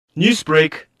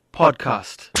Newsbreak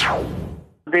Podcast.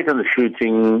 The date of the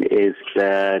shooting is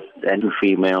that a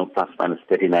female, plus minus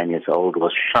 39 years old,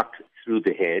 was shot through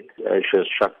the head. She was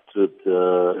shot through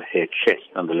the head chest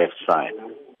on the left side.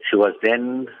 She was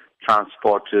then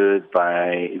transported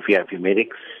by VIP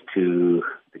medics to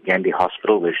the Gandhi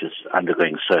Hospital, where she's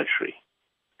undergoing surgery.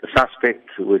 The suspect,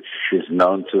 which is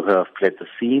known to have fled the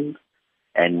scene,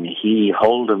 and he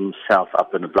holed himself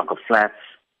up in a block of flats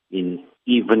in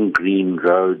Even Green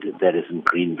Road, that is in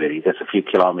Greenbury. That's a few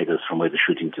kilometers from where the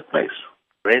shooting took place.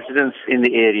 Residents in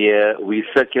the area, we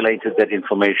circulated that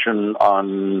information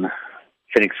on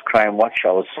Phoenix Crime Watch,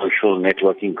 our social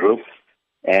networking group,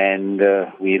 and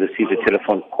we received a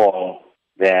telephone call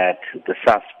that the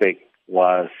suspect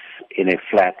was in a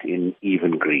flat in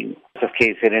Even Green. So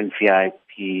KZN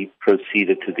VIP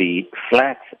proceeded to the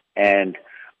flat, and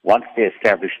once they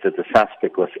established that the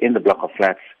suspect was in the block of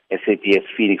flats, SABC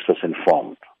Phoenix was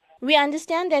informed. We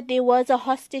understand that there was a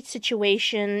hostage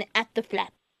situation at the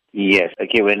flat. Yes.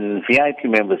 Okay, when VIP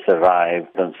members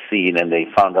arrived on scene and they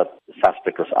found out the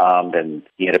suspect was armed and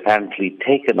he had apparently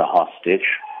taken a hostage,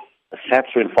 the SABS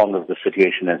were informed of the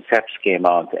situation and SABS came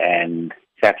out and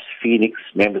SABS Phoenix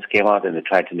members came out and they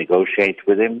tried to negotiate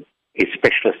with him. A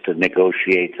specialist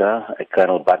negotiator,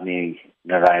 Colonel Vadi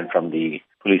from the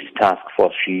police task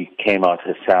force, she came out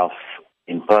herself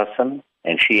in person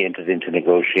and she entered into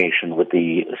negotiation with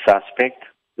the suspect.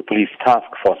 The police task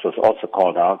force was also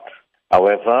called out.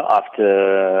 However,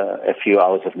 after a few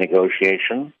hours of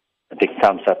negotiation, a big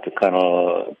thumbs up to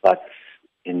Colonel Butts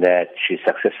in that she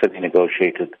successfully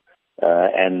negotiated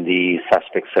and the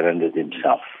suspect surrendered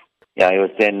himself. He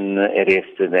was then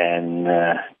arrested and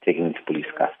taken into police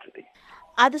custody.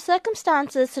 Are the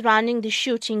circumstances surrounding the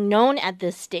shooting known at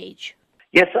this stage?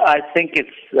 Yes, I think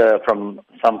it's from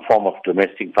some form of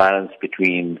domestic violence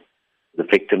between the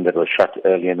victim that was shot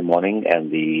early in the morning and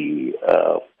the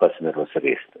person that was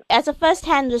arrested. As a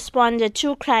first-hand responder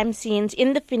to crime scenes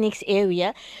in the Phoenix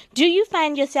area, do you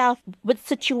find yourself with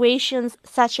situations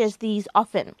such as these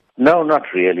often? No, not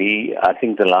really. I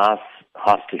think the last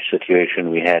hostage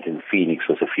situation we had in Phoenix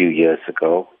was a few years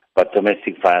ago, but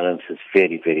domestic violence is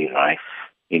very, very rife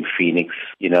in Phoenix.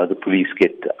 You know, the police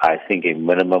get, I think, a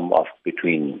minimum of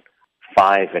between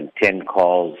 5 and 10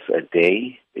 calls a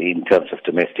day in terms of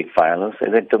domestic violence.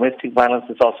 And then domestic violence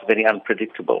is also very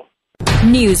unpredictable.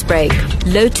 Newsbreak,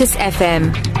 Lotus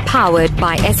FM, powered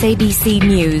by SABC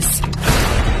News.